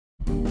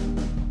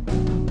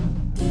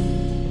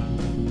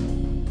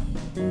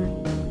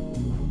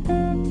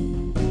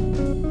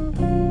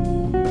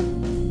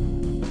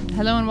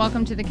Hello and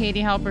welcome to The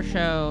Katie Halper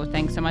Show.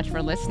 Thanks so much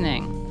for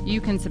listening.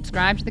 You can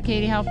subscribe to The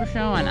Katie Halper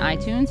Show on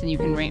iTunes, and you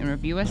can rate and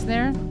review us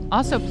there.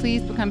 Also,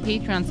 please become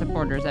Patreon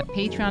supporters at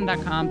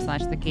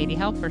patreon.com/The Katie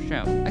Halper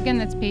Show. Again,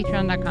 that's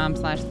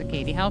patreon.com/The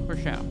Katie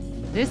Halper Show.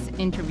 This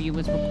interview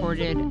was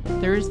recorded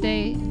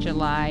Thursday,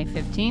 July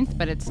 15th,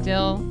 but it's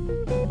still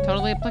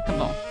totally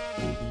applicable.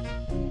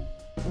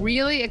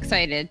 Really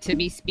excited to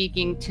be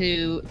speaking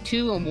to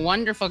two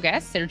wonderful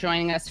guests. They're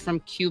joining us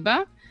from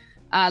Cuba.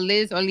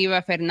 Liz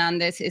Oliva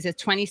Fernández is a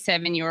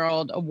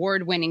 27-year-old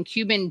award-winning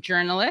Cuban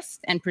journalist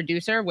and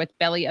producer with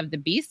Belly of the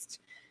Beast.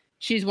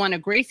 She's won a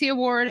Gracie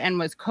Award and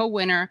was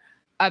co-winner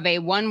of a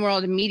One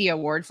World Media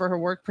Award for her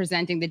work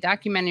presenting the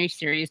documentary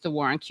series The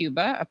War on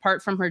Cuba.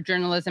 Apart from her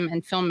journalism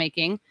and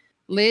filmmaking,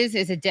 Liz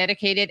is a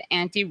dedicated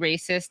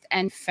anti-racist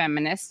and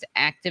feminist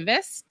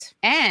activist.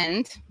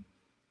 And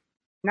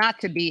not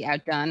to be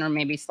outdone, or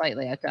maybe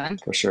slightly outdone,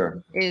 for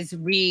sure, is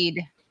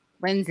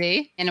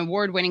Lindsay, an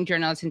award-winning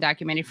journalist and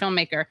documentary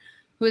filmmaker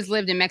who has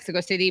lived in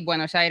Mexico City,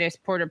 Buenos Aires,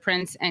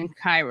 Port-au-Prince, and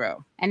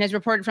Cairo, and has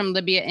reported from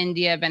Libya,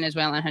 India,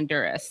 Venezuela, and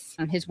Honduras.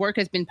 His work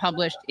has been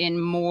published in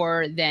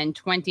more than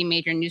 20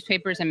 major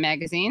newspapers and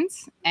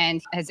magazines,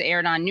 and has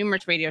aired on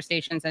numerous radio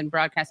stations and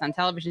broadcast on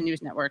television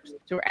news networks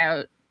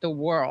throughout the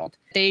world.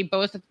 They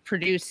both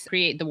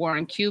create The War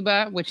on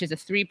Cuba, which is a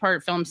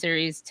 3-part film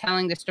series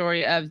telling the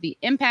story of the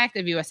impact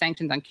of U.S.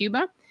 sanctions on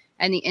Cuba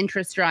and the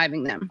interests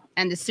driving them.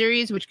 And the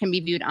series, which can be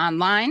viewed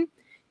online,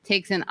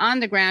 takes an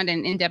on-the-ground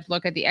and in-depth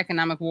look at the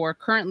economic war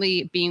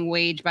currently being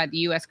waged by the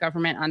U.S.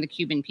 government on the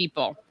Cuban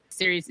people. The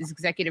series is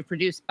executive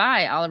produced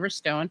by Oliver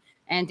Stone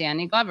and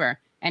Danny Glover,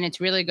 and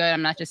it's really good.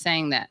 I'm not just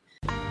saying that.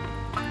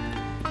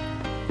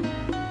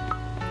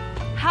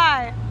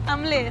 Hi,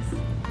 I'm Liz.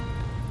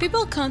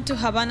 People come to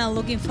Havana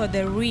looking for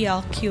the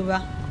real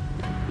Cuba,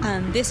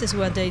 and this is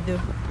what they do.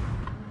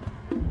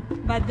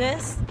 But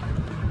this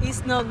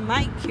is not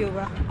my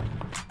Cuba.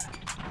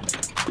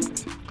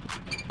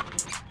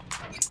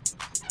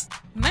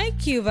 My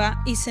Cuba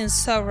isn't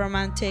so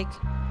romantic,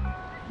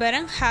 but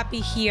I'm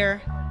happy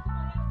here.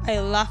 I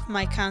love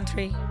my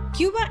country.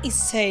 Cuba is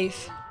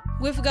safe.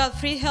 We've got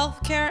free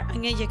healthcare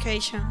and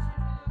education.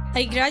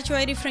 I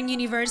graduated from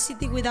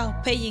university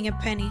without paying a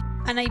penny,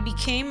 and I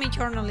became a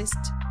journalist.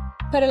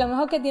 Pero lo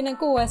mejor que tiene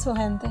Cuba es su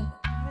gente.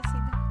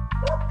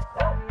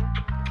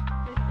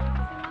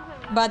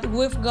 But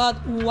we've got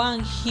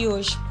one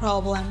huge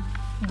problem,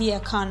 the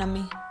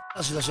economy.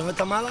 La situación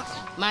está mala.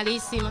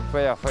 Malísima.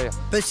 Fea.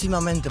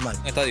 Pésimamente mal.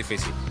 Está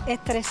difícil.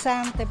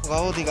 Estresante.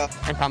 Caótica.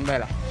 En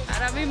candela.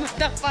 Ahora mismo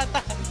está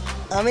fatal.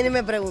 A mí ni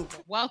me pregunta.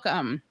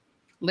 Welcome,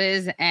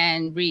 Liz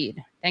and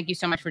Reed. Thank you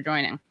so much for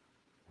joining.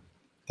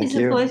 Thank It's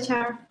you. a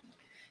pleasure.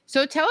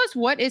 So tell us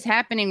what is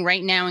happening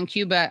right now in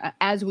Cuba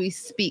as we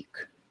speak.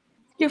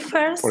 You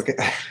first. Okay.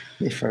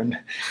 you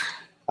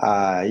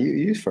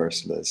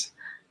first, Liz.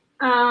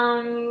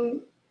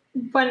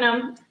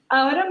 Bueno,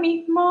 ahora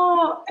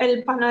mismo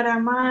el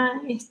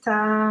panorama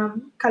está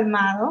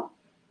calmado.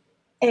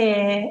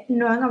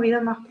 No han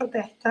habido más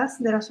protestas.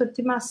 De las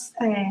últimas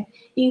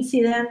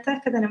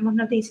incidentes que tenemos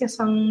noticias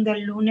son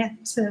del lunes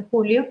 12 de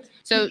julio.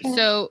 So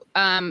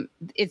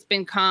it's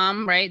been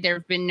calm, right? There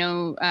have been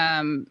no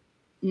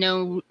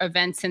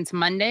events since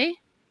Monday.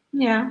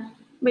 Yeah,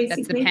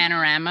 basically. That's the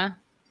panorama.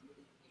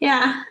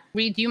 Yeah.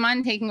 Reed, do you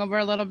mind taking over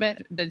a little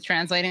bit,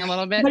 translating a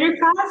little bit? Very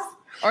fast.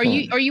 Or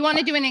you want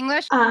to do in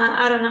English?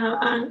 I don't know.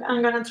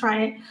 I'm gonna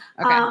try it.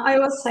 Okay. I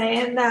was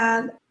saying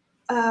that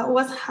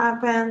what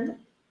happened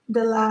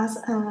the last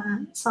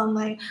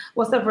Sunday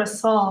was the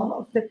result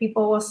of the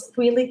people was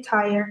really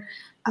tired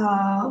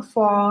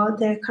for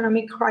the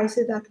economic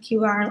crisis that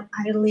Cuba are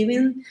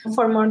living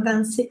for more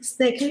than 6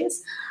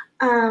 decades.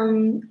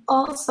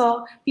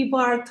 Also, people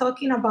are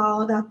talking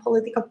about that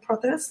political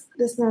protest.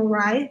 That's not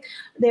right.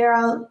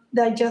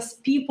 That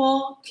just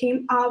people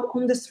came out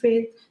on the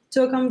street,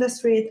 took on the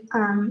street,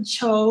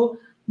 show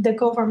the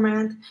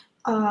government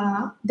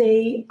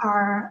they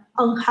are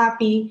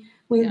unhappy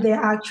with the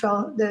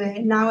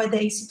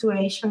nowadays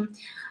situation.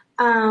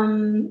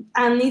 And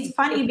it's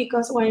funny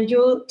because when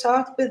you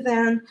talk with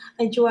them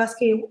and you ask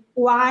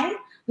why,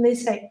 they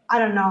say, I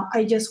don't know,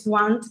 I just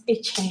want a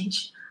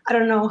change. I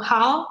don't know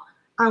how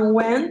and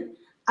when,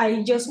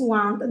 I just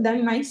want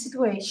that my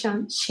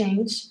situation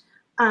change.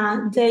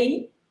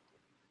 They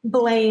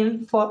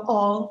blame for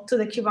all to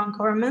the Cuban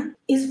government.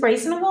 It's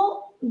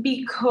reasonable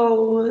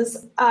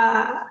because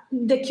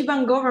the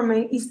Cuban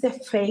government is the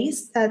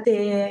face that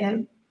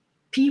the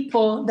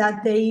people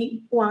that they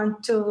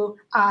want to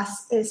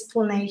ask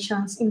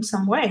explanations in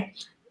some way.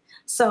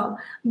 So,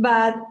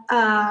 but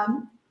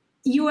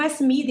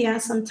U.S. media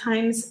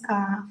sometimes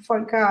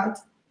forgot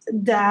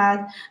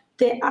that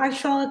the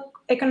actual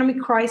economic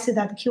crisis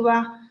that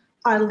Cuba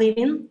are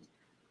living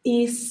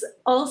is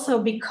also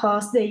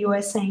because the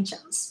U.S.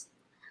 sanctions,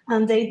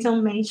 and they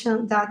don't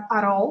mention that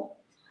at all.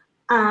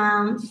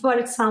 For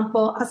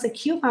example, as a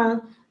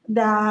Cuban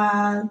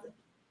that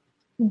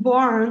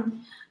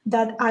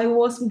I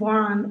was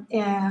born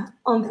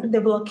under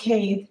the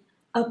blockade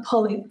of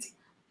politics,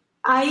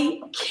 I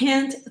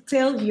can't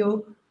tell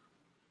you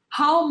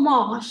how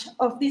much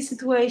of this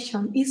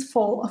situation is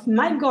fault of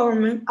my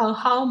government and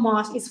how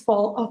much is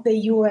fault of the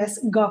US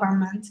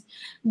government.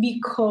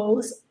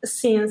 Because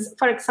since,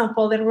 for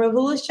example, the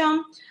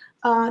revolution,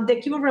 the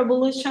Cuban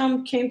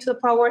Revolution came to the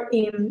power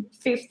in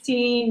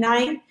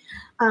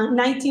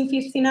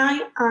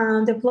 1959,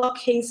 and the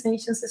blockade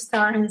sanctions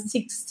started in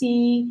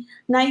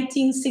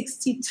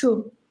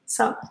 1962.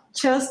 So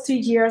just 2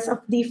 years of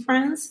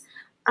difference.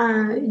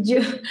 I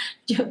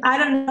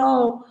don't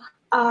know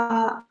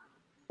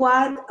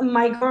what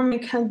my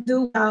government can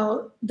do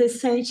about the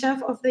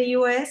sanctions of the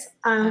US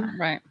and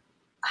Right.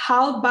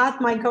 how bad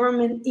my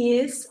government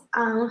is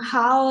and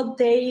how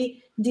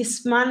they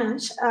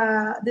mismanage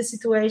the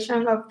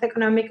situation of the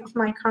economic of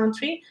my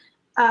country,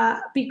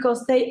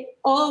 because they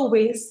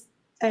always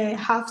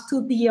have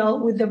to deal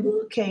with the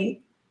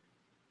blockade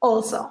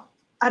also.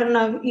 I don't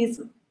know if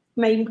it's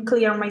made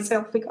clear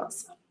myself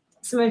because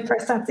it's my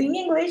first time in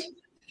English.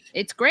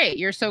 It's great.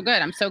 You're so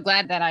good. I'm so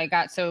glad that I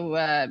got so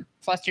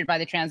flustered by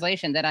the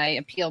translation that I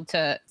appealed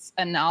to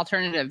an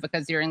alternative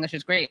because your English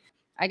is great.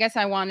 I guess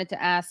I wanted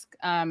to ask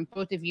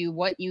both of you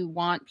what you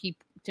want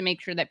people to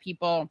make sure that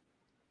people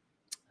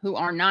who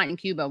are not in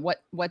Cuba,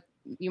 what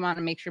you want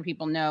to make sure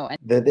people know.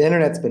 The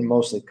internet's been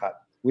mostly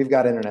cut. We've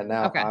got internet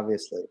now, Okay.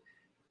 obviously,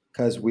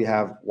 because we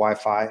have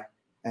Wi-Fi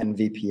and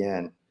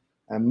VPN.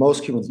 And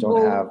most Cubans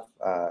don't have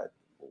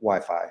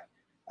Wi-Fi.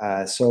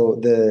 So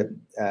the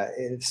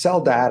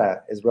cell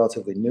data is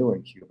relatively new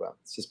in Cuba.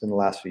 It's just been the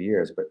last few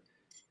years, but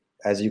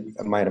as you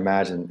might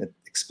imagine, it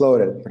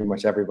exploded. Pretty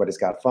much everybody's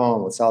got a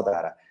phone with cell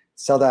data.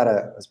 Cell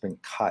data has been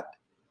cut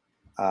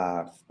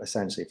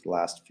essentially for the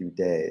last few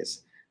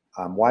days.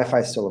 Wi-Fi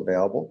is still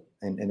available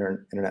in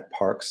internet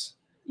parks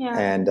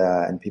and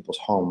in people's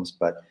homes,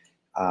 but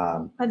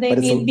they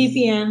need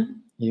VPN.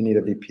 You need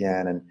a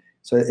VPN, and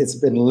so it's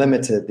been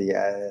limited the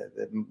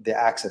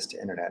access to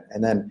internet.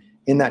 And then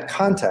in that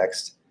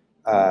context,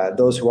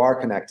 those who are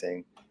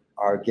connecting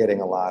are getting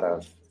a lot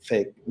of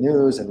fake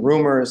news and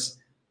rumors.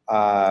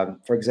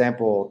 For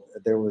example,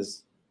 there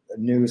was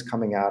news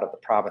coming out of the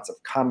province of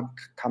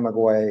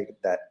Camagüey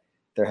that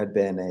there had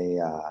been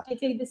I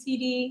take the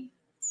city.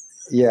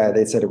 Yeah,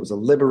 they said it was a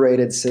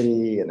liberated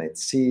city, and they'd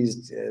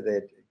seized,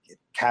 they'd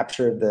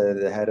captured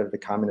the head of the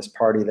Communist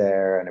Party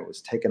there, and it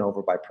was taken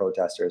over by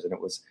protesters. And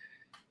as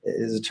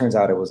it turns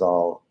out, it was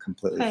all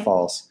completely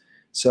false.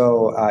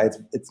 So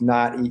it's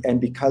not,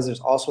 and because there's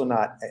also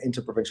not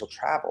interprovincial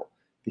travel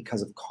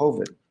because of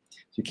COVID,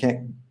 you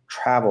can't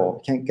travel,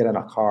 you can't get in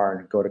a car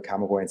and go to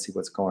Camagüey and see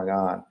what's going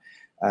on.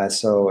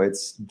 So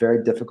it's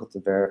very difficult to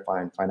verify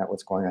and find out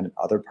what's going on in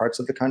other parts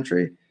of the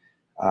country.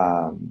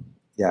 A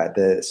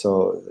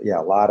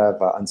lot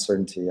of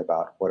uncertainty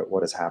about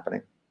what is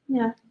happening.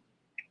 Yeah.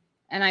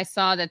 And I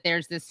saw that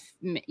there's this,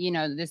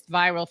 this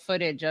viral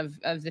footage of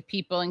the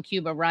people in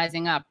Cuba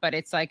rising up, but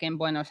it's like in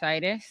Buenos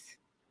Aires.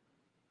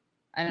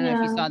 I don't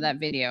know if you saw that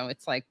video.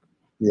 It's like,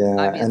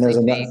 and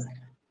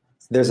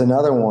there's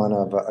another one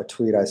of a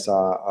tweet I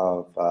saw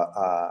of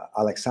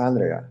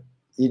Alexandria,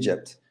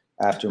 Egypt,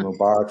 after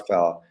Mubarak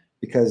fell,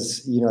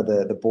 because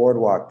the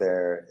boardwalk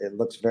there, it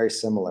looks very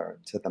similar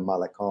to the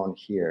Malecón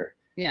here.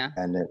 Yeah.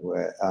 And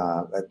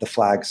the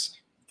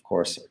flags, of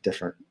course, are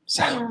different.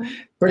 So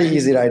pretty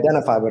easy to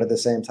identify, but at the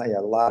same time,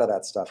 a lot of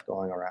that stuff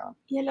going around.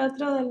 Y el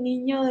otro del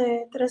niño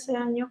de 13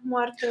 años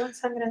muerto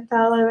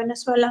ensangrentado de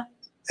Venezuela.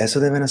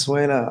 Eso de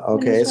Venezuela.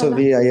 Okay, eso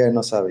vi ayer,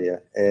 no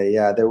sabía.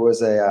 There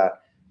was I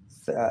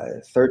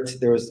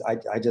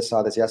just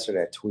saw this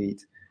yesterday, a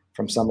tweet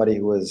from somebody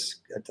who was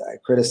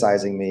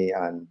criticizing me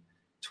on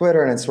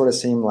Twitter, and it sort of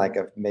seemed like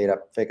a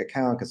made-up fake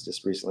account because it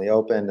just recently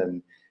opened,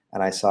 and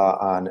I saw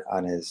on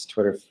his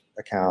Twitter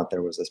account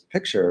there was this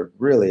picture,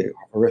 really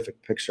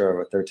horrific picture of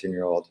a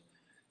 13-year-old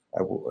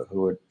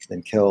who had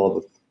been killed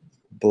with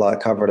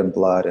blood, covered in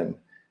blood, and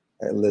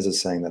Liz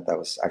is saying that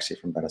was actually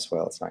from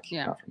Venezuela. It's not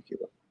from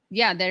Cuba.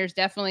 Yeah, there's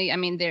definitely,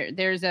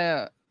 there's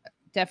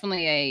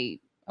definitely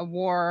a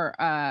war,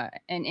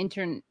 an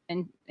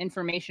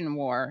information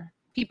war.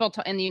 People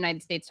in the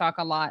United States talk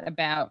a lot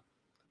about,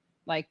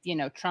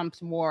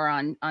 Trump's war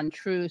on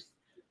truth,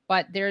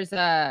 but there's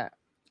a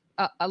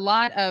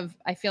lot of,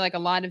 I feel like a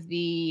lot of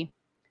the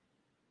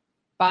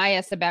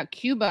bias about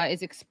Cuba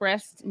is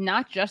expressed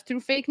not just through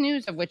fake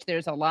news, of which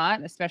there's a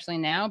lot, especially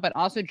now, but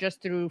also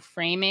just through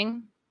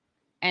framing.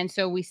 And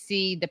so we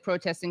see the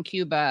protests in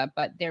Cuba,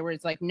 but there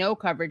was no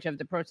coverage of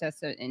the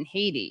protests in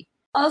Haiti.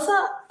 Also,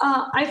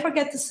 I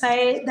forget to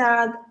say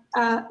that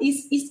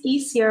it's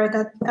easier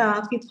that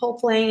people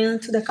blame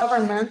to the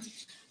government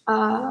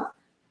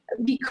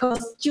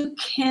because you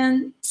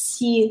can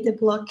see the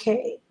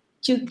blockade.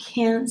 You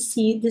can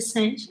see the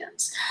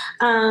sanctions.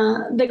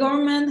 The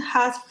government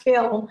has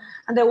failed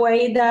in the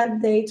way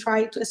that they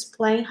try to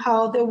explain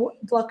how the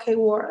blockade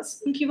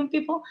works in Cuban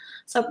people.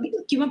 So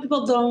Cuban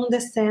people don't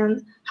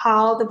understand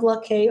how the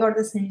blockade or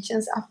the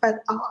sanctions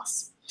affect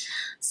us.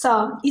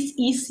 So it's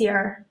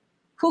easier.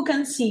 Who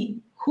can see?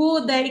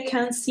 Who they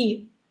can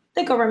see?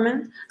 The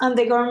government, and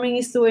the government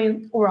is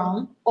doing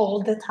wrong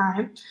all the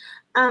time.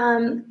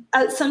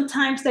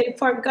 Sometimes they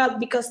forgot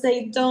because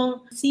they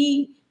don't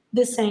see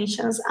the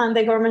sanctions, and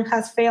the government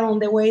has failed in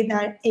the way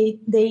that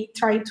they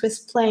try to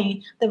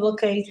explain the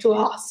blockade to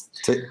us.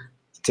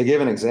 To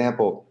give an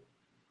example,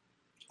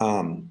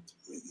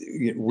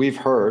 we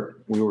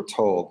were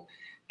told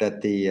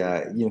that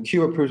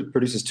Cuba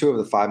produces two of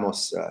the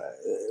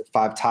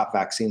five top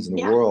vaccines in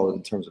the world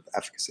in terms of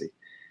efficacy,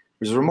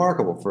 which is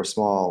remarkable for a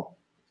small,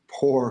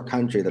 poor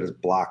country that is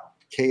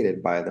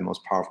blockaded by the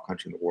most powerful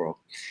country in the world.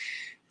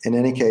 In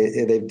any case,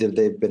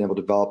 they've been able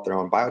to develop their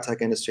own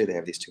biotech industry. They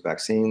have these two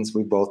vaccines.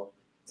 We both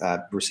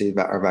received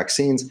our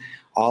vaccines.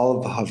 All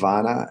of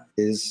Havana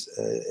is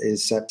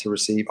set to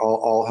receive.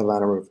 All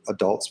Havana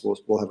adults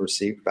will have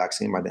received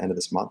vaccine by the end of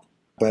this month.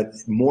 But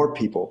more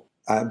people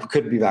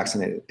could be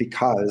vaccinated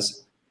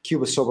because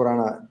Cuba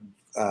Soberana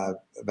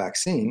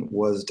vaccine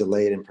was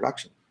delayed in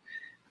production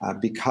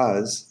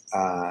because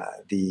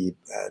the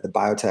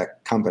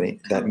biotech company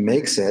that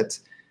makes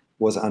it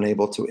was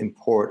unable to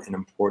import an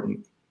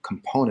important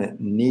component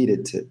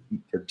needed to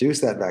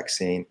produce that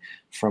vaccine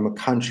from a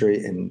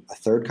country in a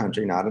third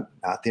country, not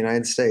the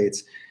United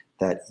States,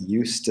 that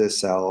used to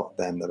sell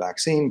them the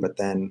vaccine, but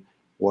then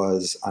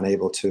was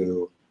unable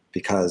to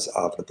because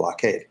of the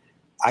blockade.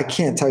 I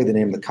can't tell you the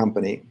name of the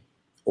company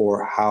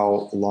or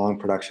how long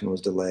production was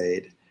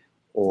delayed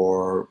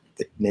or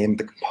the name of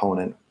the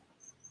component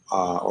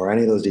or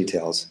any of those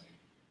details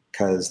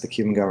because the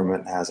Cuban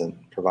government hasn't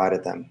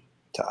provided them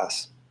to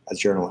us as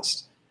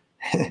journalists.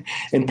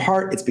 In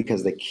part, it's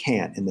because they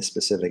can't in this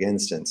specific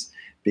instance,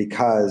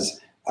 because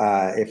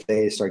if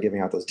they start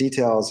giving out those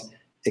details,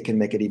 it can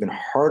make it even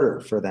harder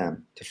for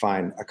them to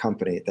find a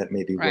company that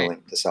may be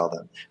willing to sell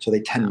them. So they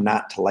tend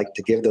not to like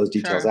to give those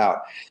details out.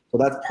 So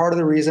that's part of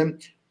the reason.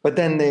 But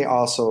then they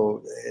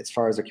also, as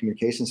far as their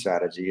communication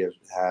strategy,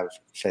 have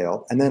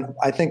failed. And then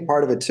I think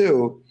part of it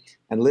too,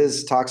 and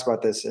Liz talks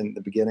about this in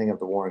the beginning of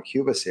the War in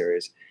Cuba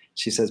series,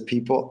 she says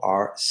people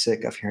are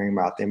sick of hearing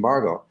about the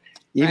embargo.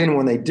 Even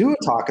when they do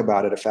talk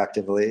about it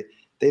effectively,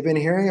 they've been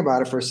hearing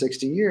about it for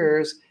 60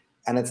 years.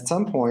 And at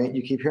some point,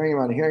 you keep hearing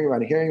about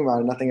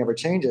it, nothing ever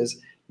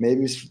changes.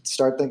 Maybe you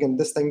start thinking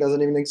this thing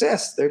doesn't even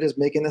exist. They're just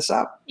making this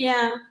up.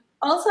 Yeah.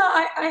 Also,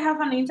 I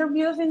have an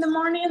interview in the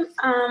morning.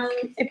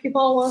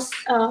 People was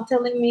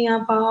telling me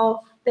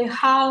about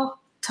how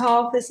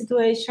tough the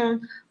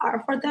situation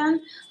are for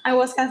them. I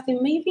was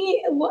asking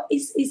maybe what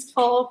is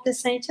fault of the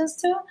sanctions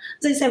too?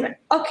 They said,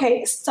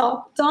 okay,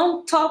 stop.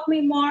 Don't talk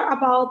me more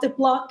about the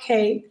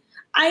blockade.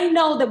 I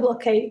know the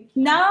blockade.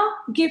 Now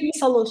give me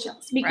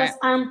solutions because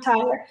I'm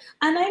tired.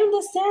 And I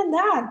understand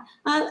that.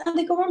 And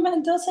the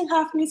government doesn't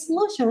have any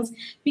solutions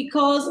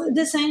because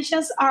the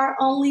sanctions are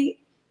only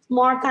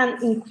more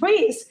than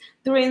increased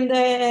during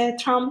the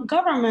Trump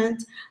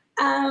government.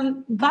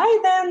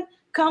 Biden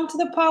come to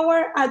the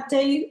power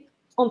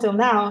until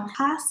now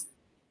has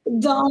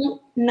done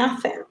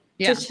nothing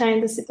to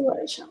change the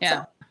situation.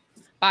 Yeah.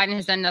 So. Biden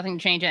has done nothing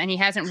to change it, and he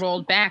hasn't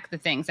rolled back the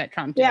things that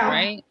Trump did,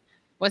 right?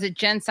 Was it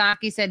Jen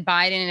Psaki said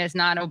Biden is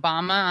not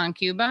Obama on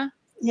Cuba?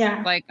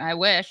 Yeah. Like, I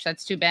wish.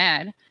 That's too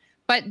bad.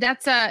 But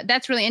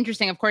that's really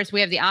interesting. Of course,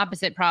 we have the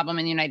opposite problem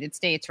in the United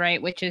States, right?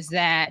 Which is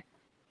that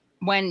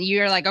when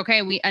you're like,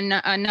 okay,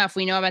 enough,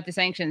 we know about the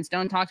sanctions.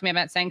 Don't talk to me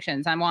about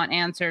sanctions. I want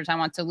answers. I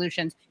want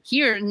solutions.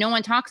 Here, no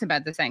one talks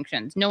about the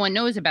sanctions. No one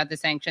knows about the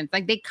sanctions.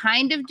 Like they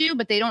kind of do,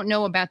 but they don't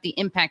know about the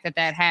impact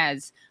that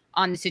has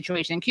on the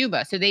situation in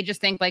Cuba. So they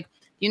just think like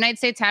the United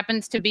States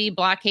happens to be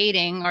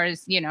blockading or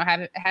is,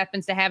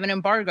 happens to have an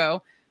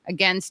embargo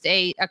against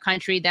a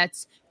country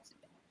that's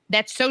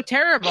so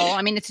terrible.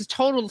 I mean, it's a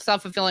total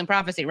self-fulfilling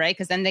prophecy, right?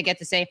 Because then they get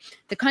to say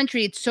the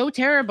country, it's so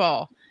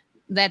terrible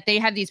that they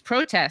have these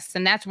protests,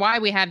 and that's why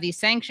we have these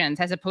sanctions,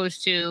 as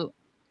opposed to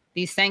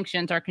these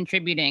sanctions are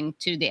contributing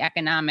to the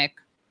economic,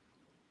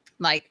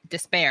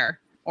 despair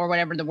or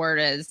whatever the word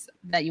is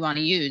that you want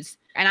to use.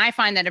 And I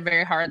find that a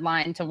very hard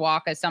line to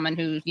walk as someone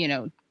who,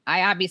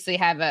 I obviously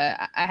have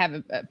a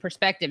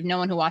perspective. No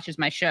one who watches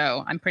my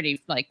show, I'm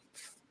pretty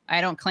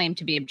I don't claim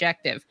to be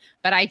objective,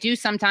 but I do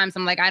sometimes.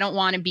 I'm like, I don't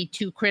want to be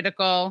too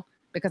critical,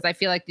 because I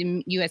feel like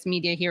the U.S.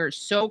 media here is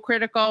so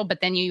critical, but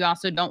then you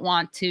also don't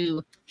want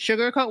to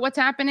sugarcoat what's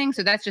happening.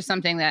 So that's just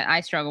something that I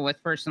struggle with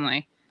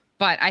personally.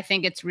 But I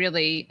think it's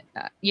really,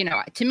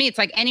 to me, it's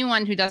like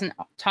anyone who doesn't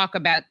talk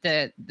about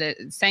the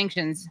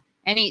sanctions,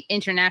 any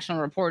international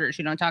reporters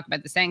who don't talk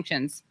about the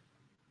sanctions,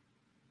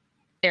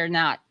 they're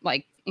not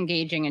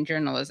engaging in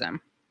journalism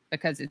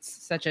because it's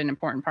such an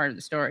important part of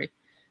the story.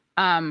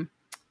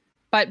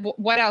 But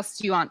what else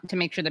do you want to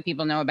make sure that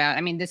people know about?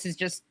 I mean,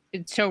 it's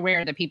so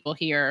rare that people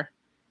hear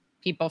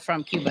people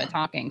from Cuba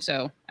talking.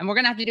 So, and we're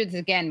going to have to do this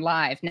again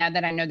live. Now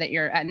that I know that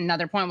you're at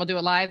another point, we'll do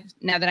it live.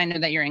 Now that I know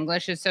that your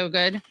English is so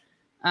good,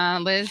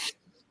 Liz,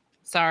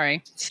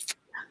 sorry.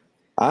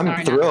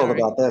 I'm thrilled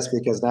about this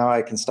because now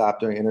I can stop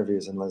doing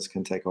interviews and Liz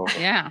can take over.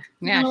 Yeah.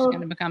 She's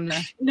going to become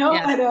the. No,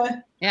 yeah. I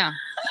don't.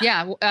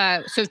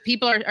 Yeah. So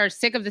people are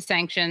sick of the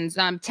sanctions.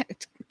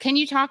 Can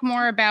you talk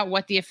more about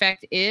what the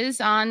effect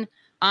is on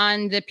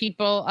the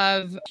people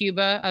of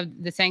Cuba, of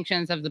the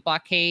sanctions, of the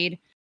blockade?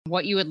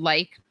 What you would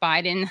like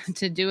Biden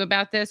to do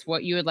about this?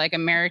 What you would like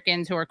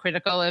Americans who are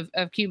critical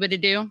of Cuba to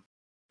do?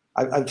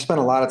 I've spent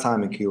a lot of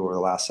time in Cuba over the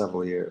last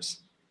several years.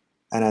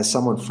 And as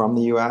someone from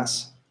the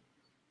US,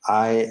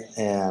 I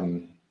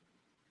am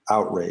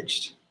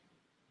outraged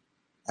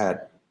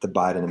at the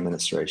Biden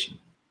administration.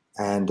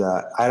 And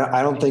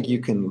I don't think you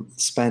can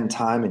spend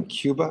time in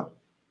Cuba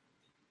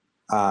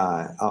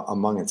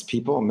among its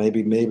people.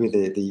 Maybe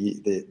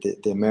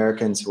the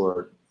Americans who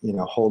are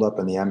holed up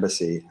in the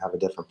embassy have a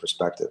different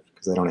perspective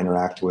because they don't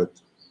interact with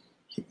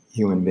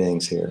human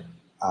beings here,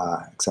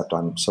 except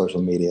on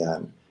social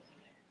media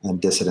and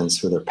dissidents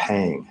who they're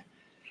paying.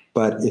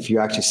 But if you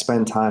actually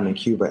spend time in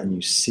Cuba and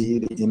you see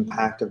the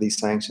impact of these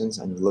sanctions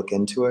and you look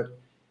into it,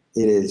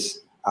 it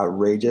is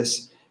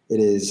outrageous. It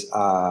is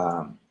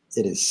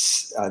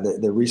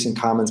the recent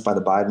comments by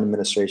the Biden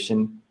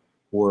administration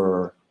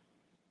were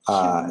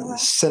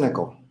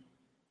cynical,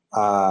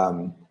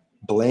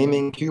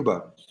 blaming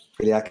Cuba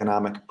for the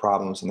economic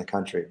problems in the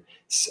country,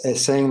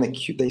 saying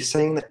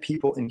that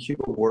people in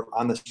Cuba were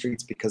on the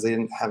streets because they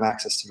didn't have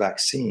access to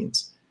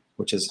vaccines,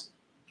 which is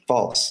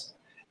false.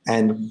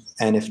 And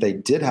if they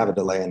did have a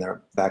delay in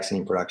their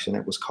vaccine production,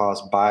 it was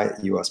caused by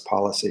U.S.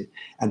 policy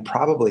and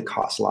probably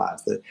cost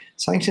lives. The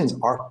sanctions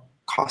are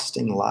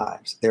costing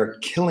lives. They're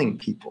killing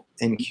people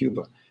in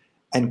Cuba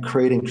and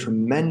creating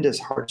tremendous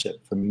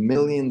hardship for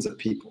millions of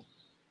people.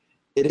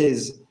 It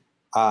is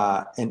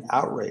an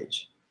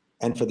outrage.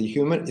 And for the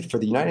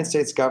United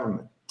States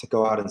government to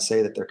go out and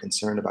say that they're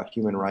concerned about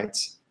human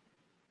rights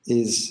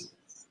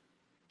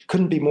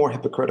couldn't be more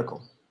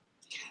hypocritical.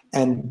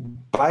 And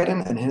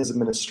Biden and his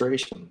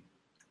administration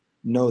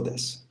know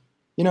this.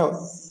 You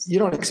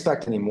don't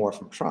expect any more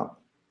from Trump,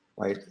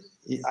 right?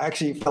 I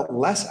actually felt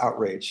less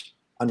outraged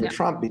under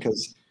Trump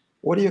because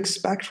what do you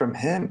expect from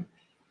him?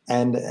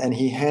 And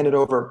he handed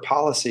over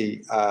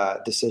policy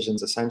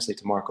decisions essentially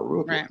to Marco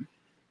Rubio. Right.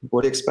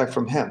 What do you expect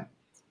from him?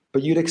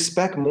 But you'd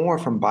expect more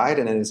from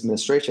Biden and his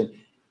administration,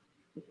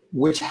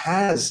 which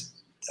has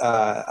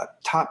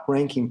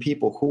top-ranking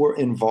people who were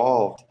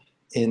involved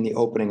in the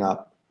opening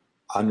up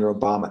under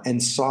Obama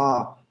and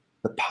saw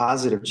the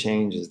positive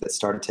changes that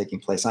started taking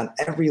place on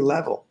every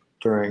level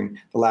during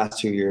the last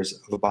 2 years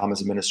of Obama's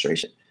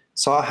administration,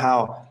 saw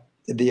how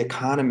the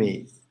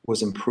economy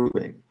was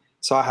improving,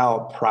 saw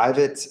how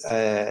private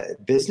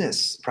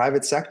business,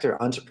 private sector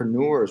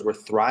entrepreneurs were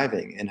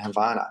thriving in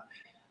Havana,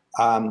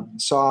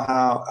 saw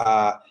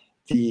how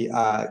the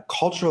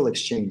cultural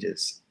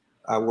exchanges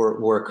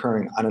were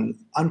occurring on an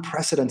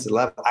unprecedented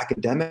level,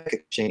 academic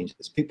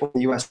exchanges, people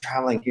in the U.S.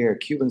 traveling here,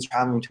 Cubans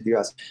traveling to the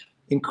U.S.,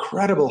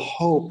 incredible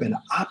hope and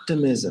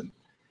optimism.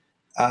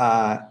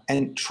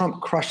 And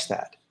Trump crushed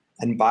that.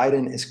 And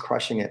Biden is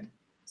crushing it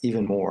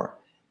even more.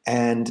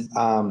 And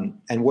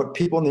what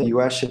people in the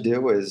U.S. should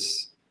do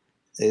is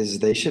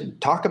they should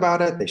talk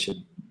about it. They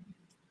should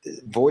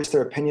voice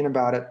their opinion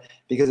about it,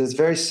 because it's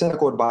very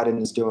cynical what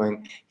Biden is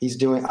doing.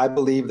 I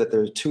believe that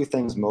there's two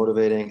things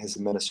motivating his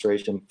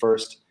administration.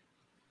 First,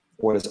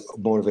 what has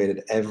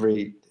motivated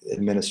every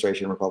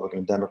administration, Republican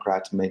and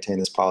Democrat, to maintain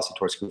this policy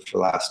towards Cuba for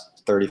the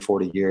last 30,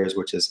 40 years,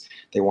 which is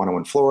they want to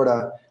win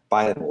Florida.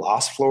 Biden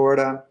lost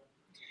Florida.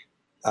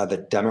 The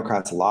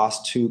Democrats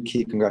lost 2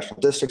 key congressional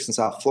districts in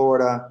South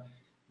Florida.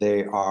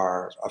 They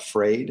are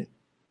afraid.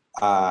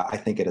 I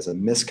think it is a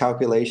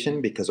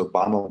miscalculation because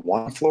Obama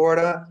won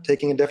Florida,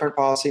 taking a different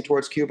policy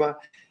towards Cuba.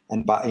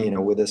 And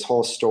with this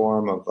whole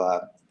storm of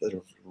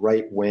the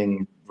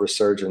right-wing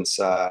resurgence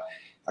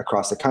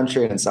across the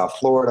country and in South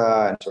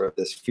Florida, and sort of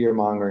this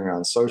fear-mongering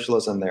around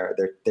socialism,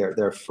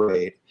 they're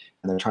afraid,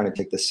 and they're trying to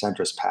take this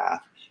centrist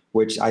path,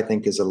 which I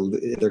think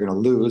they're going to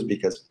lose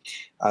because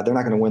they're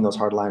not going to win those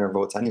hardliner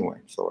votes anyway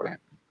in Florida.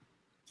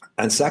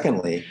 And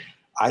secondly,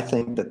 I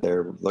think that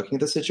they're looking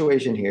at the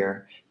situation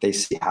here. They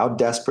see how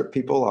desperate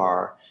people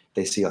are.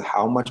 They see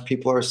how much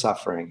people are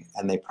suffering,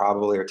 and they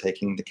probably are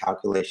taking the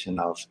calculation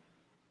of,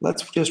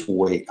 let's just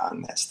wait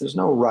on this. There's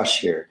no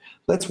rush here.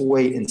 Let's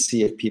wait and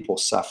see if people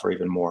suffer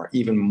even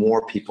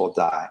more people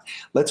die.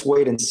 Let's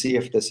wait and see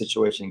if the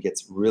situation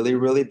gets really,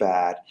 really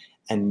bad,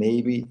 and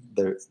maybe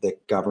the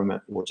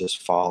government will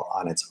just fall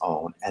on its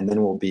own, and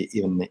then we'll be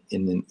in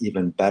an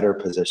even better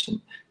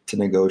position to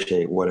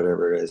negotiate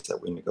whatever it is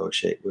that we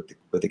negotiate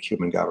with the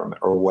Cuban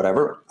government, or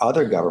whatever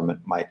other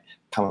government might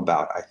come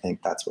about. I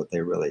think that's what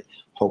they really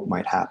hope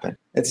might happen.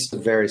 It's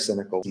very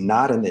cynical,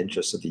 not in the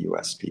interest of the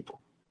U.S.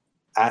 people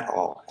at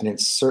all, and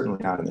it's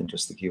certainly not in the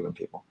interest of the Cuban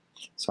people.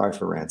 Sorry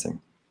for ranting.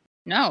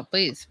 No,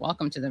 please.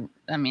 Welcome to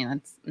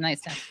it's nice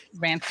to have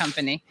rant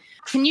company.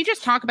 Can you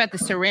just talk about the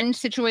syringe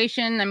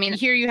situation? I mean,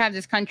 here you have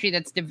this country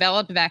that's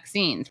developed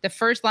vaccines. The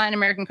first Latin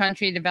American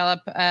country to develop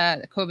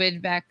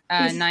COVID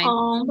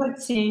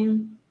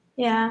vaccine.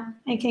 Yeah,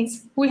 I think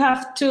we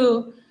have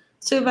two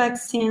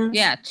vaccines.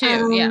 Yeah,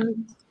 two.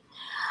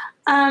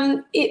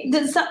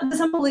 The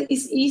sample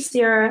is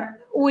easier.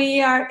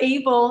 We are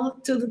able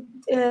to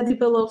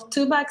develop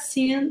 2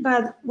 vaccines,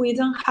 but we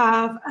don't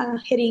have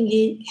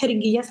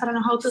jeringuillas. I don't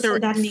know how to say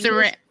that in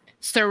English.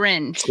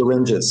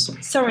 Syringes.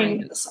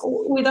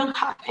 We don't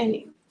have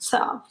any.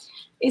 So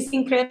it's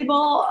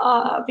incredible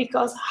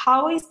because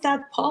how is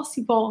that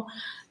possible?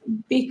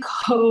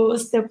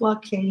 because the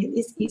blockade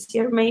is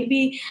easier.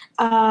 Maybe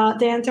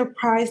the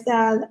enterprise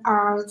that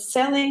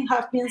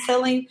have been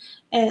selling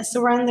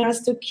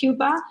surrenders to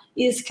Cuba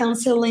is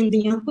canceling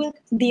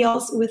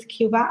deals with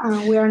Cuba,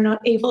 and we are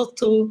not able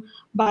to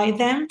buy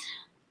them.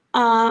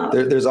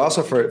 There's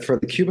also for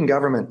the Cuban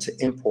government to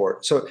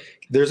import. So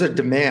there's a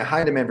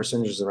high demand for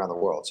syringes around the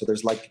world. So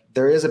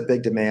there is a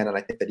big demand, and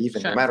I think that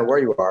even no matter where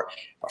you are,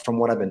 from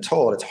what I've been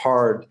told, it's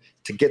hard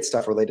to get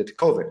stuff related to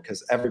COVID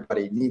because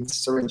everybody needs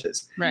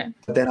syringes. Right.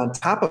 But then on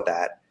top of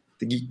that,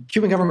 the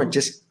Cuban government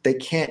they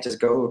can't just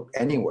go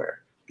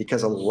anywhere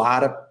because a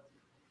lot of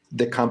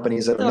the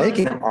companies that are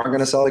making them aren't going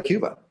to sell to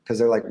Cuba because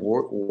they're like,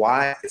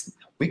 why?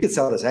 We could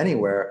sell this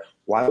anywhere.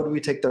 Why would we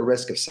take the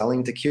risk of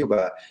selling to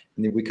Cuba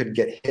and we could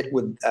get hit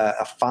with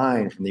a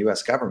fine from the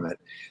U.S. government?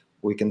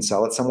 We can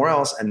sell it somewhere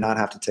else and not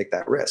have to take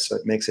that risk. So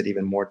it makes it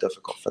even more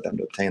difficult for them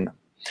to obtain them,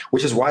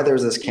 which is why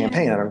there's this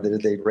campaign. I don't know,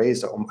 they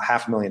raised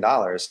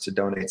 $500,000 to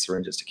donate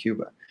syringes to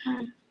Cuba.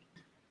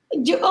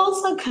 You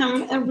also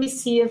can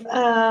receive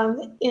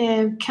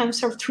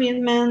cancer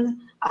treatment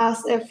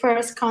as a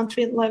first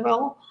country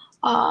level.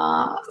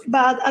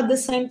 But at the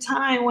same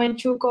time, when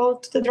you go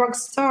to the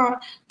drugstore,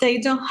 they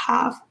don't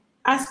have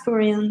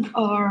aspirin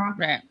or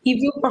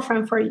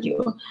ibuprofen for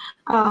you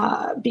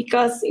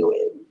because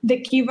the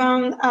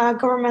Cuban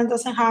government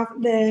doesn't have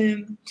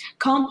the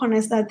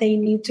components that they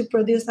need to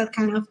produce that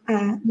kind of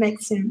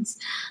medicines.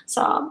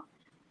 So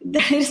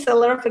there's a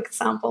lot of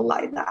examples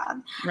like that.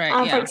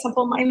 For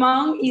example, my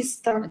mom is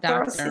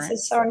doctor, she's a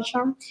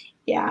surgeon.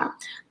 Yeah,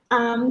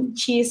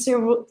 she's a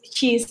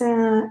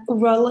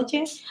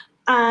urologist.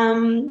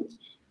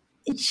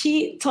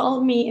 She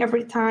told me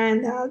every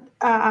time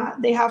that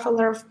they have a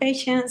lot of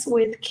patients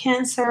with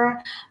cancer,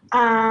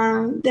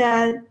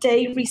 that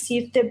they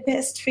receive the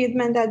best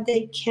treatment that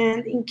they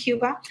can in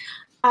Cuba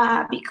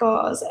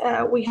because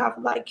we have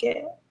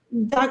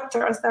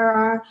doctors that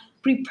are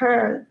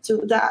prepared to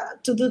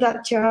do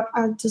that job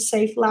and to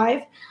save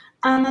life.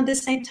 And at the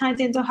same time,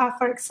 they don't have,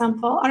 for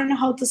example, I don't know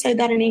how to say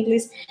that in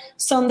English,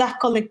 sondas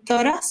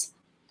colectoras.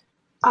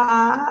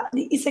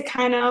 It's a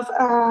kind of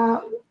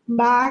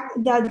bag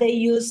that they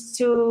use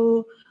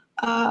to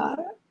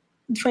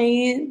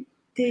drain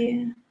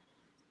the,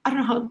 I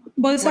don't know,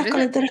 bolsas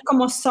colectoras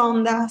como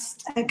sondas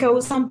que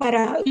usan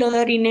para lo de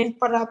orine,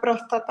 para la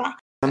próstata.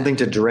 Something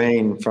to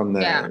drain from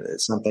the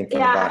something from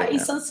the body.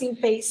 It's something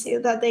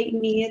basic that they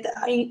need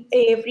in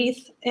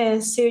every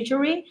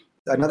surgery.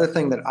 Another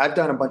thing that I've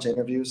done a bunch of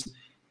interviews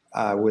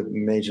with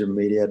major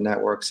media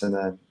networks in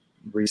the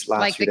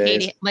last few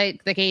days.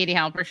 Like the Katie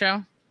Halper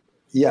show?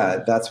 Yeah,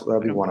 that'll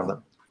be one of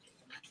them.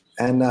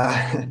 And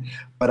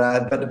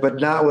but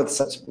not with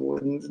such.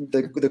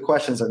 The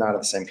questions are not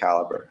of the same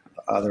caliber.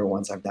 Other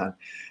ones I've done,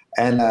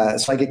 and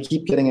so I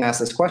keep getting asked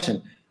this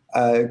question.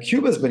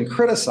 Cuba's been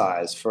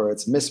criticized for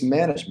its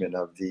mismanagement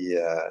of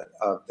the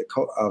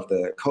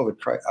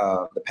COVID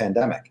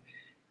pandemic.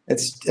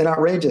 It's an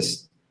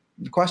outrageous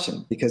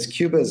question because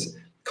Cuba's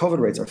COVID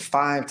rates are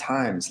 5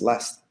 times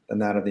less than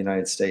that of the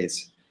United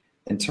States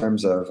in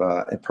terms of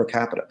per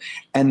capita.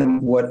 And then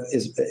what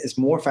is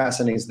more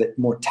fascinating is that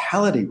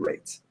mortality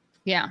rate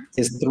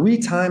is 3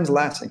 times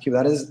less in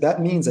Cuba.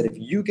 That means that if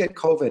you get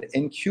COVID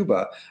in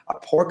Cuba, a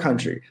poor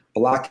country,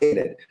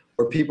 blockaded,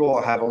 where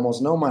people have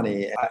almost no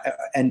money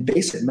and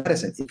basic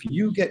medicine, if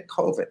you get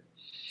COVID,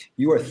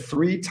 you are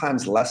 3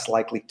 times less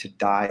likely to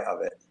die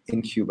of it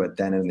in Cuba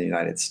than in the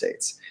United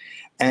States.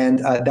 And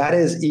that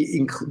is,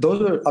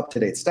 those are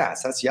up-to-date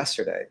stats. That's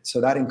yesterday. So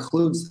that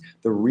includes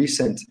the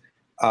recent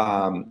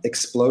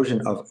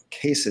explosion of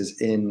cases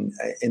in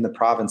the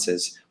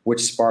provinces,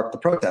 which sparked the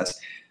protests.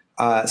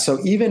 So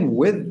even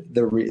with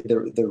the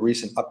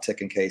recent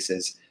uptick in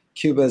cases,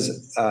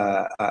 Cuba's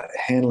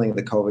handling of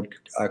the COVID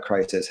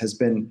crisis has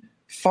been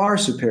far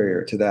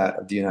superior to that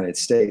of the United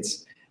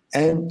States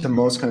and to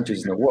most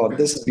countries in the world.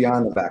 This is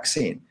beyond the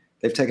vaccine.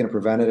 They've taken a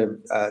preventative,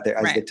 as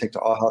they take to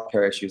all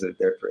healthcare issues.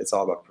 It's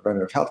all about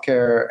preventative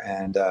healthcare,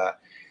 and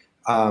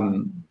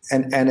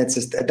it's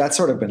just that's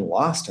sort of been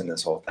lost in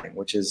this whole thing,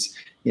 which is,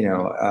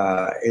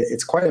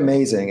 it's quite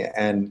amazing.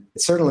 And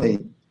certainly,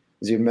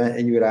 as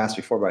you had asked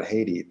before about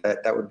Haiti,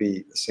 that would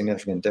be a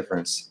significant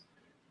difference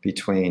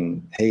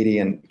between Haiti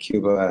and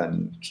Cuba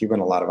and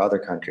a lot of other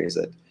countries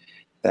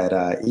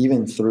that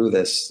even through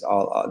this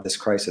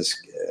crisis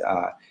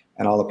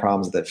and all the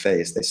problems that they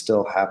face, they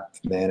still have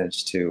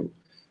managed to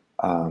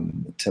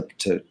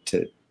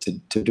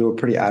do a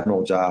pretty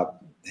admirable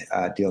job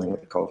dealing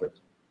with COVID.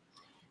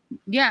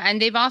 Yeah,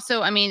 and they've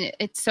also,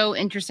 it's so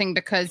interesting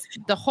because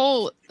the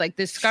whole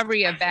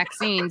discovery of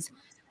vaccines,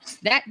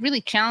 that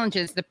really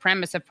challenges the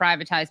premise of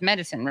privatized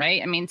medicine,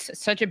 right? It's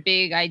such a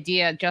big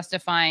idea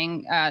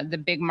justifying the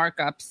big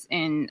markups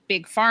in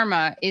big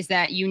pharma is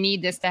that you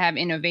need this to have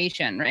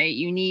innovation, right?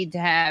 You need to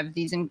have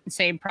these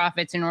insane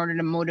profits in order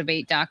to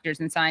motivate doctors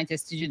and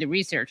scientists to do the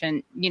research.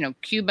 And,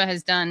 Cuba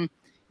has done,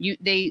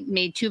 they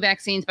made 2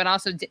 vaccines, but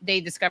also they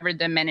discovered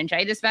the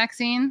meningitis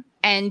vaccine.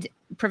 And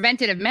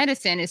preventative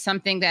medicine is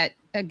something that,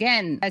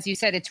 again, as you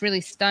said, it's really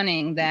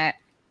stunning that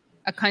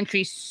a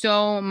country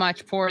so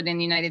much poorer than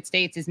the United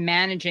States is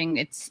managing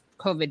its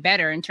COVID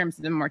better in terms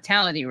of the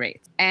mortality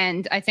rates.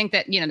 And I think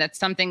that, that's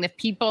something that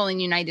people in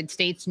the United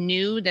States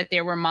knew, that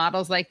there were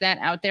models like that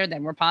out there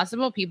that were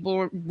possible.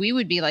 We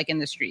would be like in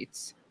the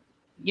streets,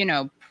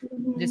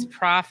 this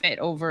profit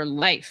over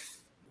life.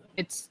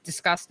 It's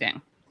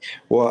disgusting.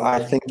 Well,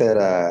 I think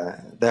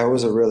that that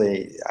was a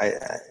really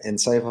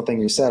insightful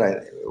thing you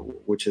said,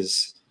 which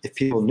is if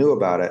people knew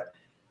about it.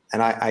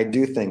 And I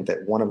do think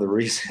that one of the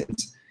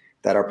reasons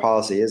that our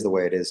policy is the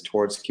way it is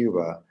towards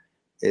Cuba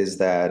is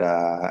that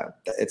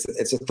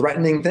it's a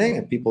threatening thing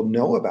and people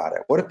know about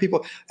it. What if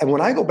people, and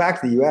when I go back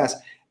to the US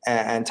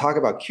and talk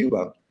about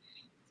Cuba,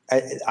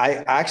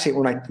 I actually,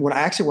 when I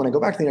go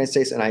back to the United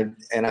States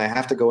and I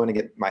have to go in and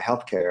get my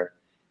health care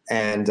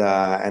and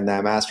then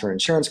I'm asked for an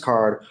insurance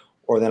card,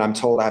 or then I'm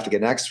told I have to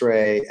get an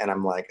x-ray and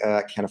I'm like,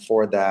 I can't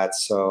afford that.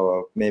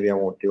 So maybe I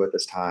won't do it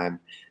this time.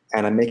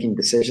 And I'm making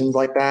decisions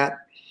like that.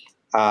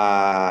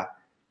 I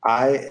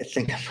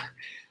think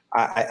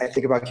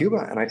about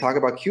Cuba and I talk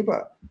about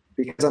Cuba.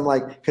 Because I'm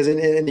like, because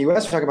in the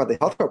U.S. we're talking about the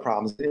healthcare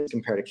problems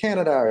compared to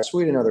Canada or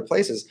Sweden or other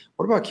places.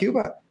 What about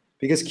Cuba?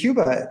 Because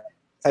Cuba,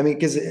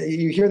 because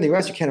you hear in the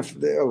U.S. we can't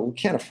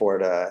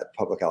afford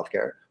public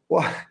healthcare.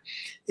 Well,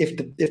 if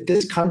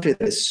this country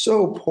that is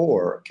so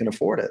poor can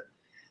afford it,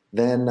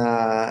 then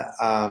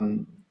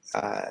the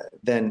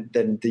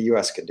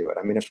U.S. can do it.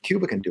 If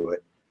Cuba can do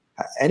it,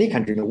 any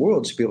country in the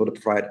world should be able to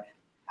provide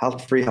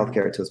free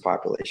healthcare to its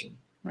population.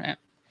 Right.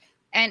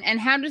 And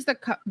how does the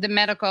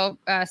medical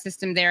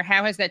system there,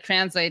 how has that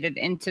translated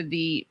into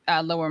the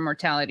lower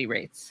mortality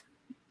rates?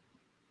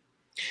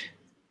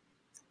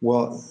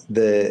 Well,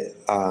 the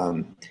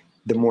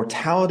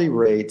mortality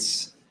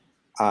rates,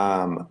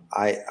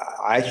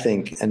 I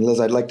think, and Liz,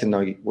 I'd like to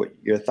know what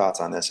your thoughts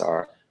on this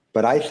are,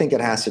 but I think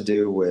it has to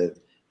do with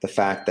the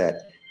fact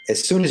that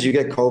as soon as you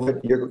get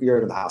COVID,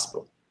 you're in the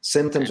hospital.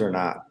 Symptoms or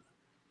not,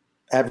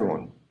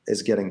 everyone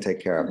is getting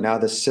taken care of. Now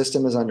the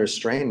system is under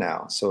strain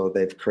now, so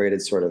they've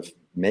created sort of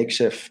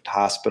makeshift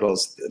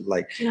hospitals,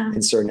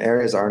 in certain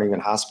areas aren't even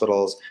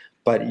hospitals,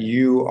 but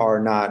you are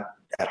not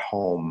at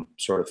home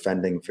sort of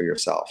fending for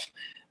yourself.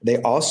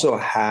 They also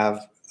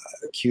have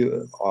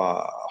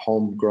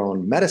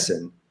homegrown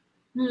medicine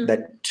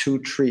that to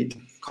treat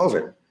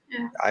COVID.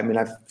 Yeah.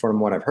 From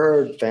what I've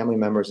heard, family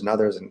members and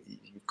others, and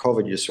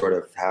COVID, you sort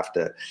of have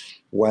to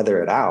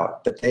weather it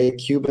out. But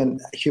Cuba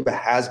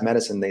has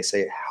medicine they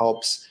say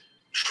helps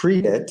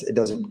treat it. It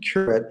doesn't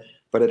cure it,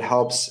 but it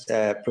helps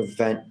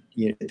prevent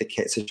the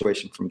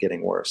situation from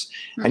getting worse.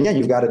 Mm-hmm. And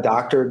you've got a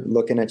doctor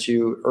looking at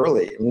you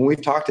early. When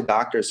we've talked to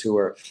doctors who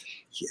have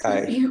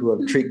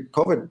treat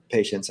COVID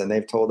patients, and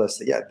they've told us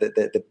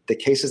that the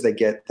cases they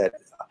get, that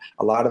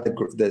a lot of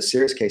the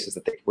serious cases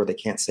where they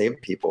can't save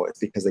people, it's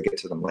because they get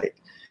to them late.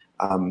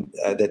 But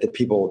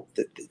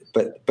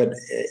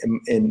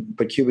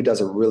Cuba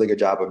does a really good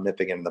job of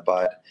nipping it in the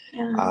bud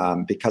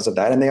because of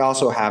that. And they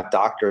also have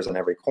doctors in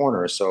every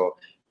corner. So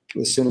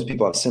as soon as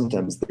people have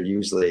symptoms,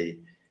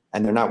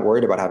 they're not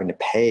worried about having to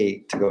pay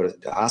to go to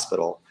the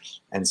hospital.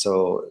 And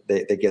so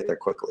they get there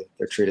quickly.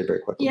 They're treated very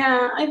quickly.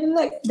 Yeah, I think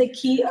the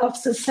key of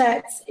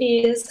success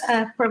is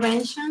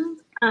prevention.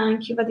 And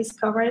Cuba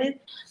discovered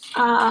it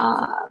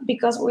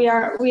because we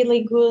are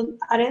really good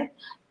at it.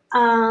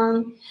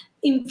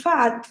 In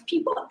fact,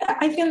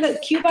 I think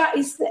that Cuba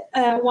is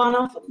one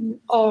of,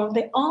 or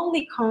the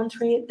only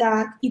country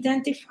that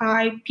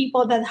identify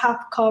people that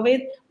have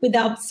COVID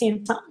without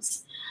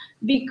symptoms.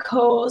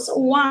 Because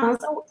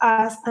once,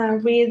 as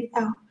Reed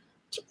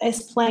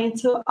explained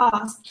to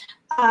us,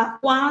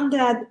 one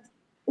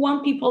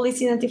people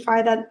is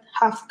identified that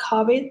have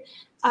COVID,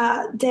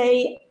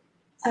 they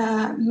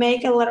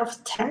make a lot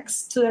of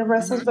texts to the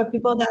rest of the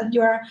people that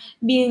you are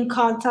being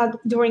contacted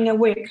during a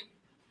week.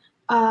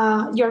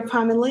 Your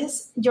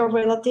families, your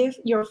relatives,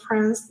 your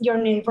friends, your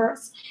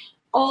neighbors,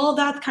 all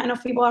that kind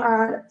of people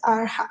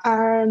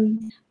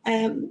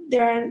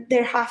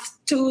they have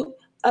to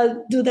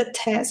do the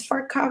test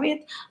for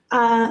COVID.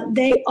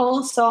 They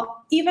also,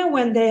 even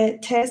when the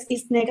test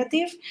is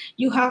negative,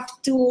 you have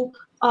to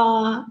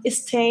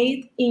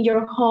stay in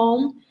your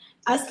home,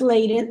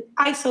 isolated.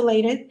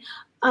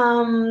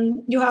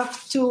 You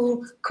have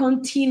to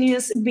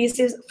continuous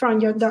visits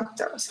from your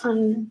doctors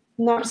and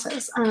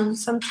nurses, and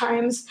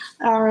sometimes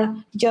are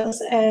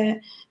just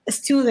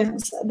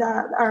students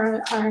that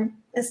are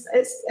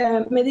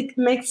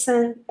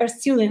medicine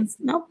students.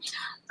 No,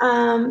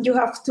 you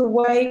have to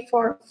wait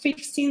for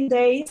 15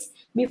 days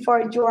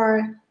before you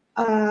are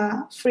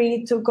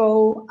free to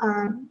go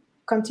and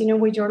continue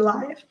with your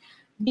life,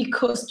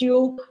 because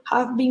you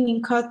have been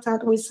in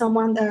contact with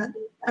someone that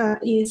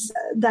is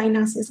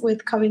diagnosed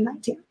with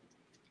COVID-19.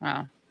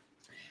 Wow.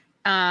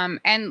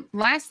 And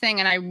last thing,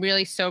 and I'm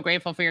really so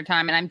grateful for your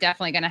time, and I'm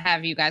definitely going to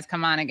have you guys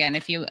come on again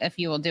if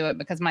you will do it,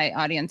 because my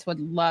audience would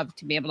love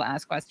to be able to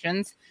ask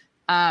questions.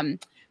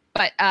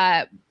 But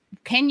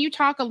can you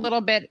talk a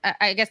little bit,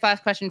 I guess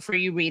last question for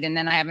you, Reed, and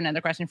then I have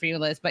another question for you,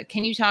 Liz, but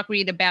can you talk,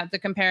 Reed, about the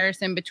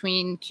comparison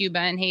between Cuba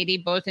and Haiti,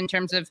 both in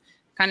terms of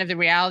kind of the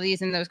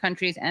realities in those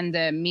countries and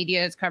the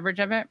media's coverage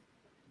of it?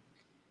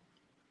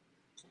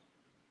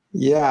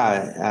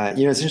 Yeah,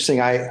 it's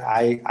interesting.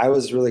 I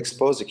was really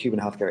exposed to Cuban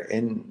healthcare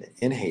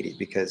in Haiti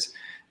because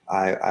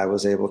I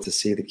was able to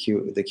see the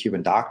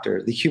Cuban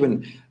doctor, the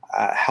Cuban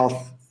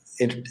health,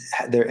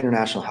 their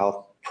international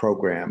health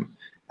program,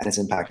 and its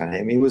impact on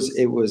him.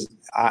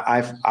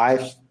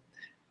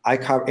 I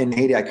cover in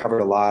Haiti. I covered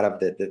a lot of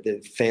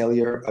the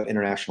failure of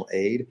international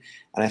aid,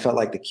 and I felt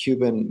like the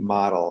Cuban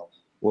model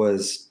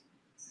was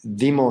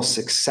the most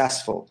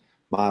successful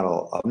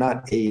model of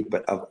not aid,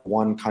 but of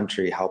one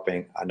country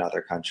helping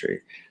another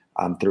country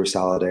through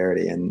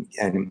solidarity. And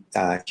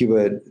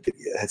Cuba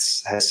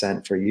has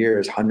sent for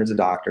years hundreds of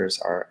doctors.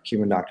 Our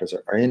Cuban doctors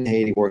are in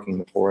Haiti working in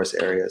the poorest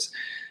areas.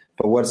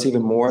 But what's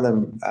even more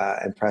than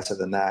impressive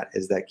than that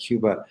is that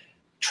Cuba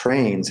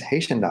trains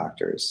Haitian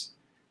doctors,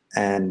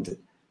 and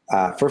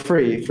for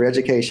free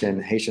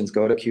education. Haitians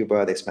go to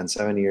Cuba, they spend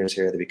 7 years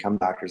here, they become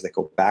doctors, they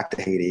go back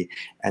to Haiti,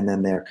 and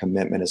then their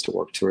commitment is to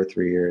work 2 or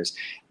 3 years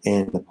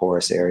in the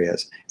poorest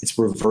areas. It's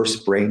reverse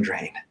brain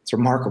drain. It's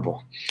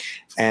remarkable.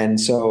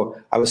 And so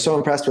I was so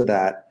impressed with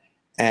that.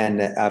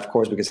 And of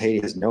course, because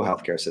Haiti has no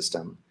healthcare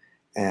system,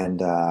 and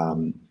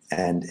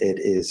it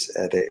is,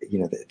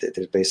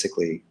 there's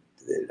basically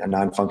a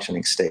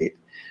non-functioning state.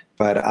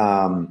 But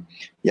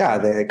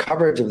the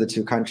coverage of the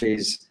two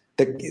countries,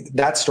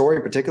 that story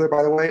in particular,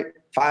 by the way,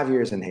 5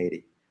 years in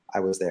Haiti,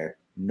 I was there.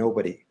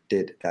 Nobody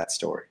did that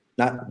story.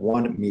 Not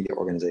one media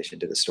organization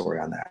did a story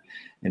on that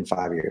in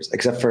 5 years,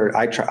 except for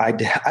I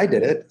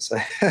did it. So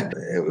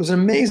it was an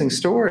amazing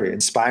story,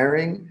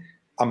 inspiring,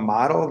 a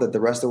model that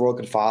the rest of the world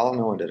could follow.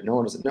 No one did it. No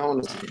one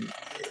was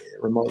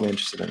remotely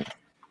interested in it.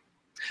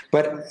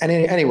 But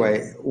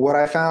anyway, what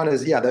I found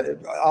is,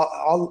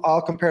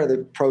 I'll compare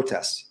the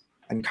protests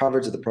and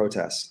coverage of the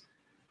protests.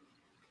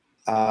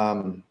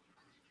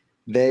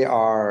 They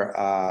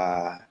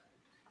are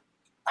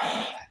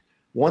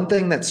one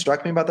thing that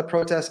struck me about the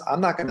protests.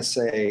 I'm not going to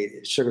say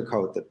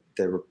sugarcoat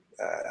the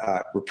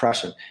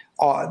repression.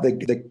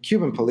 The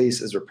Cuban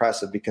police is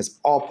repressive because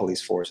all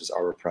police forces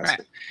are repressive,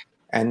 right.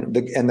 And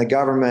the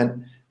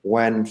government,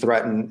 when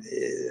threatened,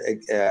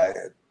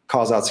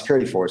 calls out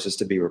security forces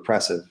to be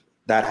repressive.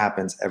 That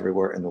happens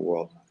everywhere in the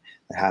world.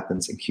 It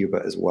happens in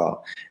Cuba as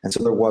well. And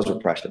so there was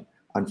repression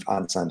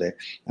on Sunday,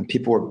 and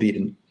people were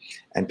beaten.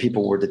 And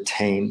people were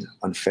detained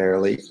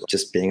unfairly,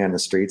 just being on the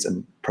streets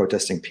and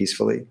protesting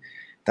peacefully.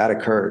 That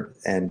occurred,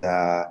 and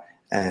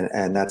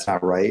that's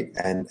not right.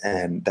 And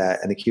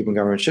the Cuban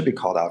government should be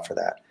called out for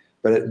that.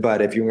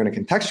 But if you're going to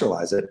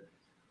contextualize it,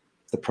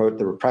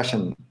 the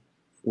repression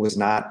was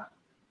not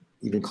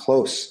even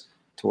close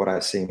to what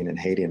I've seen in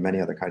Haiti and many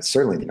other countries.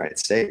 Certainly in the United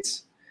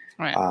States,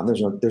 right.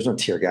 There's no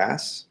tear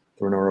gas.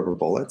 There were no rubber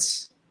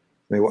bullets.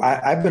 I mean,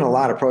 I've been a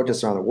lot of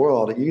protests around the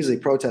world. Usually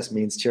protest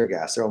means tear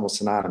gas. They're almost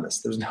synonymous.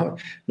 There's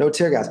no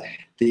tear gas.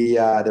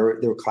 There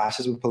were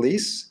clashes with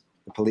police.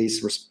 The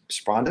police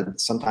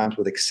responded, sometimes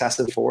with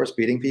excessive force,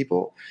 beating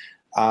people.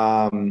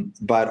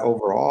 But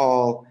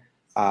overall,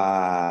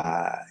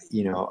 I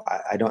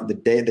don't,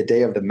 the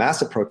day of the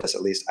massive protest,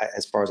 at least,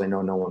 as far as I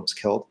know, no one was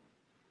killed.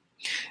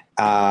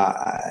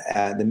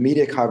 The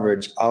media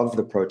coverage of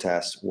the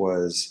protest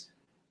was,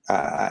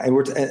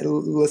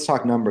 let's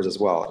talk numbers as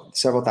well,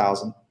 several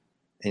thousand.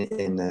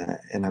 In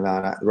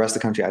Havana. The rest of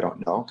the country, I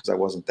don't know because I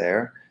wasn't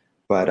there.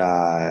 But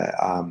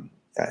a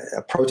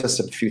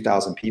protest of a few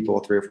thousand people,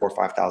 3,000 or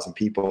 4,000 or 5,000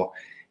 people,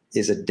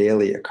 is a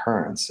daily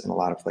occurrence in a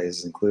lot of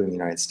places, including the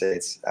United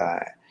States.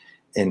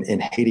 In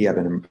Haiti, I've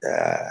been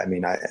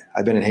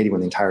in Haiti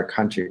when the entire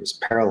country was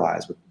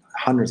paralyzed with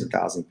hundreds of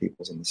thousands of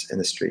people in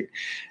the street,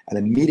 and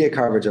the media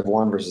coverage of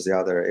one versus the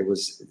other, it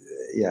was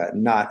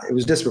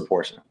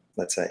disproportionate.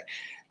 Let's say,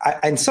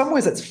 in some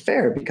ways, that's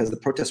fair because the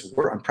protests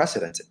were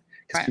unprecedented.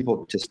 Because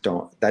people just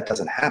that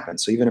doesn't happen.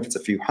 So even if it's a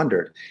few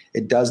hundred,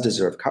 it does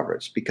deserve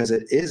coverage because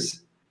it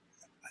is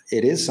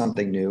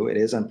something new, it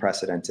is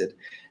unprecedented,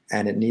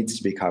 and it needs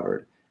to be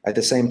covered. At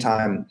the same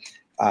time,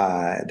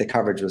 the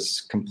coverage was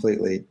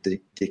completely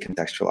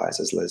decontextualized,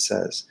 as Liz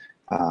says.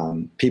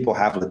 People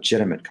have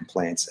legitimate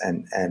complaints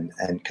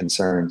and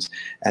concerns,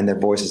 and their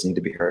voices need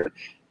to be heard.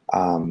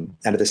 And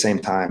at the same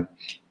time,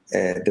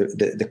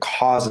 the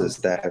causes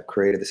that have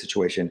created the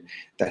situation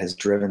that has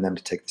driven them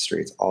to take the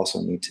streets also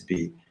need to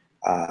be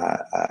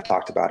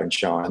talked about and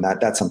shown, and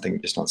that's something we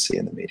just don't see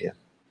in the media.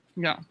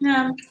 Yeah.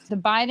 The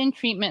Biden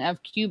treatment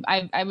of Cuba.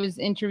 I was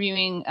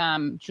interviewing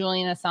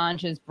Julian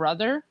Assange's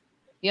brother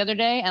the other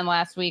day, and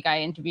last week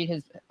I interviewed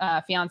his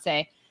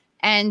fiance.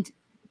 And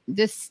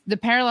the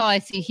parallel I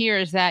see here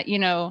is that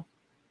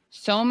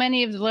so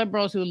many of the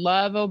liberals who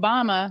love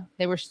Obama,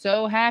 they were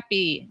so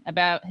happy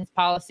about his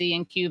policy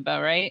in Cuba,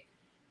 right?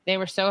 They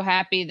were so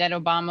happy that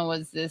Obama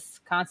was this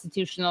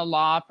constitutional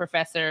law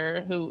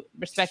professor who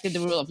respected the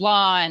rule of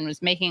law and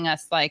was making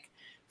us like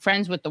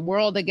friends with the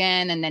world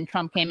again. And then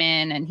Trump came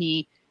in and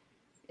he,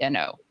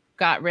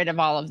 got rid of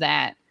all of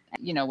that,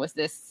 was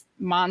this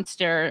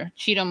monster,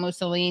 Cheeto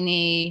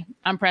Mussolini,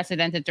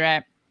 unprecedented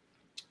threat.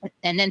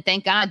 And then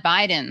thank God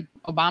Biden,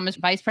 Obama's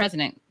vice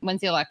president, wins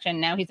the election.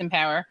 Now he's in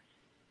power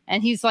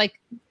and he's like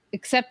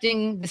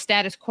accepting the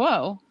status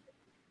quo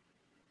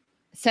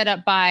set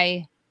up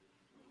by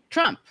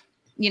Trump.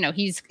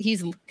 He's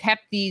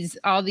kept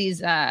all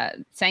these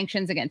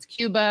sanctions against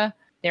Cuba.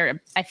 There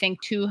are, I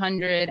think,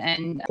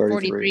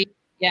 243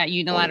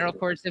 unilateral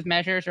coercive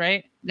measures,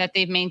 right, that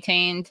they've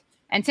maintained.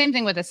 And same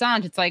thing with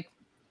Assange. It's like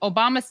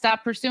Obama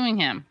stopped pursuing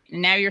him.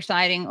 And now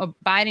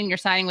Biden, you're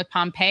siding with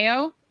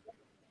Pompeo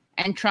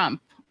and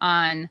Trump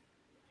on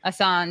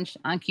Assange,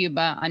 on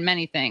Cuba, on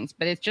many things.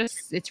 But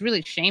it's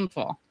really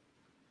shameful.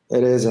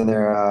 It is. And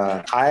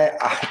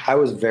I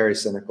was very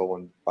cynical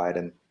when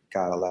Biden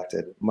got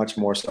elected, much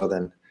more so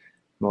than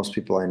most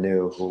people I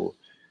knew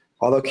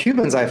although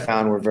Cubans I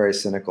found were very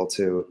cynical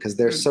too, because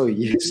they're so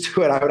used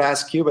to it. I would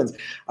ask Cubans,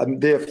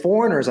 the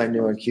foreigners I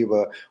knew in Cuba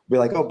would be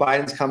like, oh,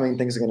 Biden's coming,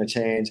 things are going to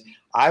change.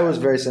 I was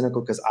very cynical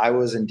because I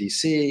was in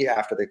DC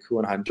after the coup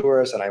in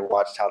Honduras, and I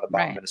watched how the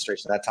Biden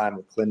administration at that time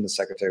with Clinton, the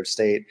Secretary of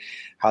State,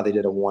 how they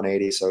did a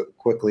 180 so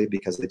quickly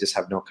because they just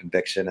have no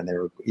conviction and they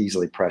were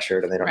easily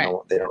pressured and they don't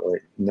really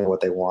know what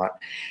they want.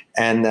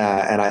 And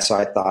so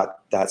I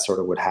thought that sort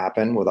of would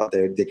happen without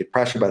they get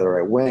pressured by the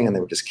right wing and they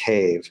would just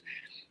cave.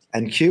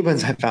 And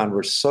Cubans I found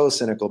were so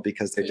cynical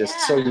because they're just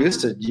so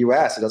used to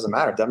U.S. It doesn't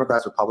matter.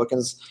 Democrats,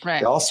 Republicans,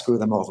 they all screw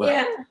them over.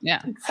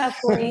 Yeah,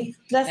 exactly.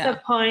 That's the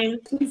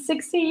point. In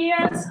 60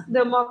 years,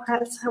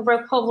 Democrats,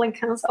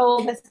 Republicans,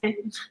 all the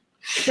same.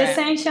 The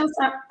sanctions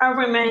are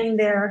remaining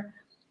there.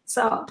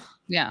 So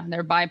yeah,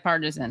 they're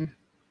bipartisan.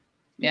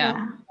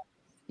 Yeah.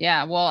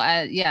 Well,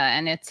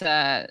 and it's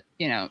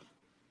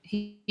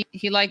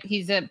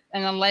he's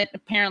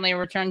apparently a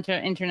return to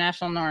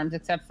international norms,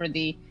 except for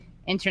the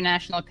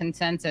international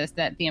consensus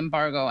that the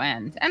embargo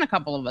ends, and a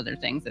couple of other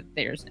things that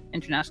there's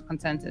international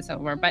consensus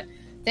over. But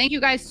thank you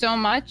guys so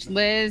much,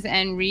 Liz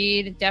and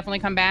Reed. Definitely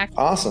come back.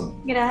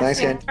 Awesome. Thanks,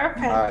 Ken.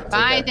 Perfect. All right,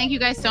 bye. Thank you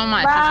guys so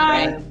much.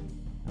 Bye.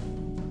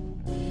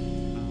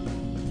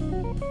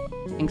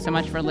 Thanks so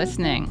much for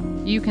listening.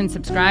 You can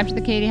subscribe to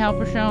The Katie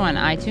Halper Show on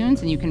iTunes,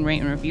 and you can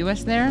rate and review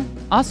us there.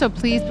 Also,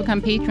 please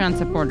become Patreon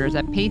supporters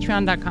at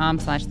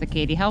patreon.com/The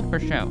Katie Halper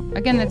Show.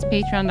 Again, that's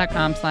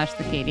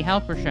patreon.com/The Katie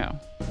Halper Show.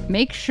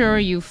 Make sure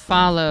you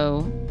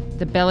follow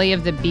The Belly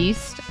of the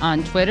Beast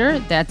on Twitter.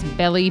 That's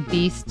Belly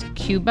Beast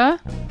Cuba.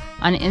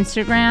 On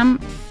Instagram,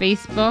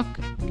 Facebook,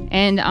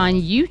 and on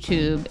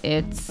YouTube,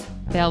 it's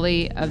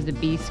Belly of the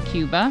Beast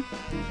Cuba.